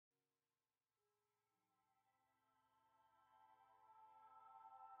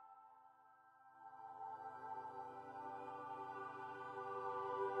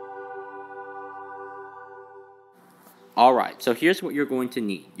Alright, so here's what you're going to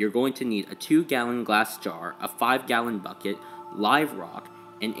need. You're going to need a 2-gallon glass jar, a 5-gallon bucket, live rock,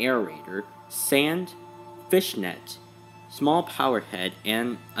 an aerator, sand, fish net, small power head,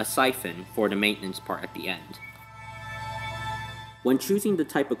 and a siphon for the maintenance part at the end. When choosing the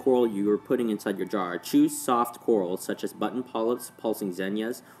type of coral you are putting inside your jar, choose soft corals such as button polyps, pulsing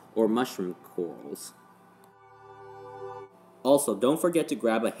zinnias, or mushroom corals. Also, don't forget to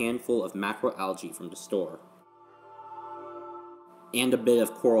grab a handful of macroalgae from the store. And a bit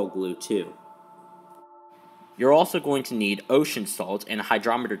of coral glue too. You're also going to need ocean salt and a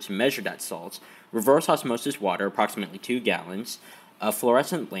hydrometer to measure that salt, reverse osmosis water, approximately 2 gallons, a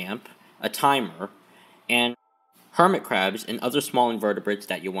fluorescent lamp, a timer, and hermit crabs and other small invertebrates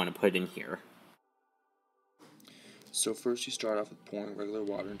that you want to put in here. So first you start off with pouring regular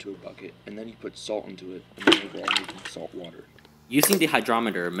water into a bucket, and then you put salt into it, and then you're adding salt water. Using the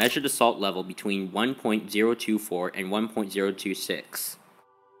hydrometer, measure the salt level between 1.024 and 1.026.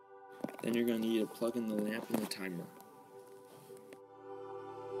 Then you're going to need to plug in the lamp and the timer.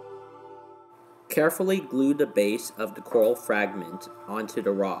 Carefully glue the base of the coral fragment onto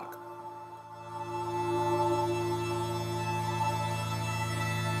the rock.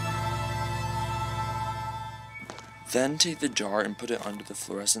 Then take the jar and put it under the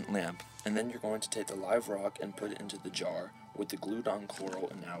fluorescent lamp, and then you're going to take the live rock and put it into the jar with the glued on coral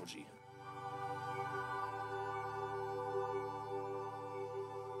and algae.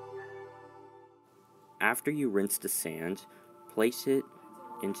 After you rinse the sand, place it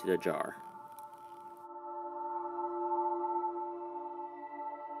into the jar.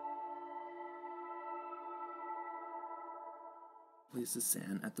 Place the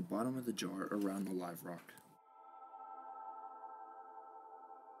sand at the bottom of the jar around the live rock.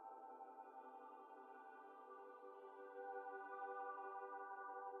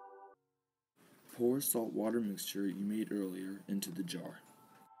 Pour salt water mixture you made earlier into the jar.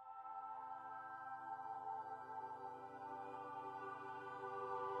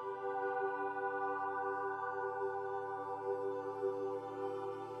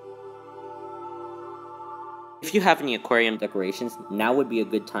 If you have any aquarium decorations, now would be a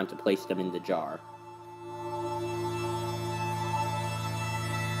good time to place them in the jar.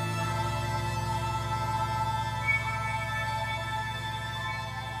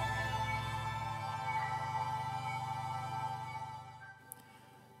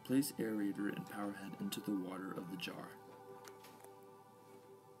 Place aerator and power head into the water of the jar,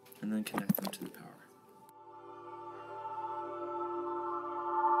 and then connect them to the power.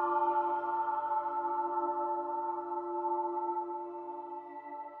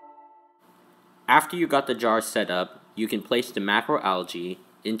 After you got the jar set up, you can place the macroalgae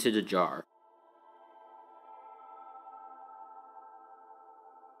into the jar.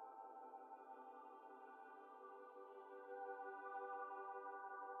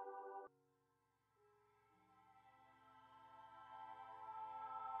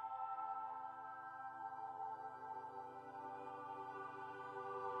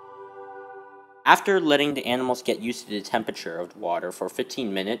 After letting the animals get used to the temperature of the water for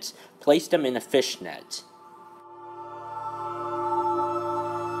 15 minutes, place them in a fish net.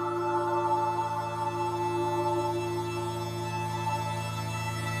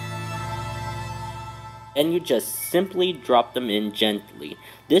 Then you just simply drop them in gently.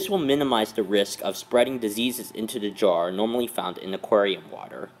 This will minimize the risk of spreading diseases into the jar normally found in aquarium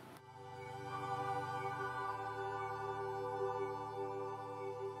water.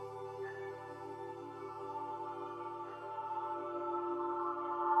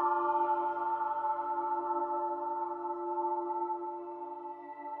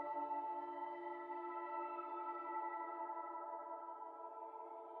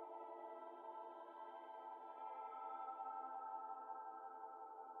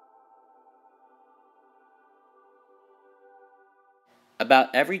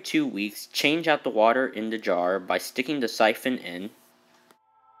 About every 2 weeks, change out the water in the jar by sticking the siphon in.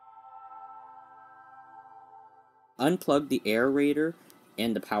 Unplug the aerator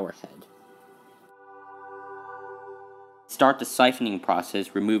and the power head. Start the siphoning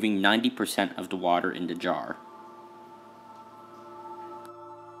process, removing 90% of the water in the jar.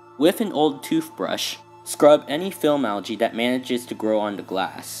 With an old toothbrush, scrub any film algae that manages to grow on the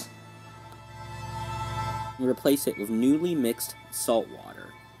glass. And replace it with newly mixed salt water.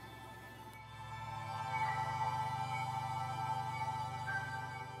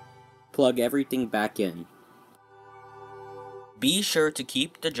 Plug everything back in. Be sure to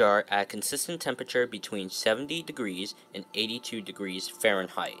keep the jar at a consistent temperature between 70 degrees and 82 degrees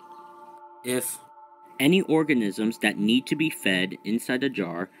Fahrenheit. If any organisms that need to be fed inside the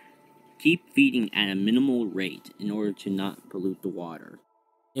jar, Keep feeding at a minimal rate in order to not pollute the water.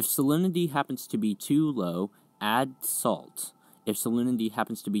 If salinity happens to be too low, add salt. If salinity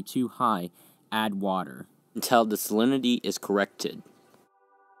happens to be too high, add water, until the salinity is corrected.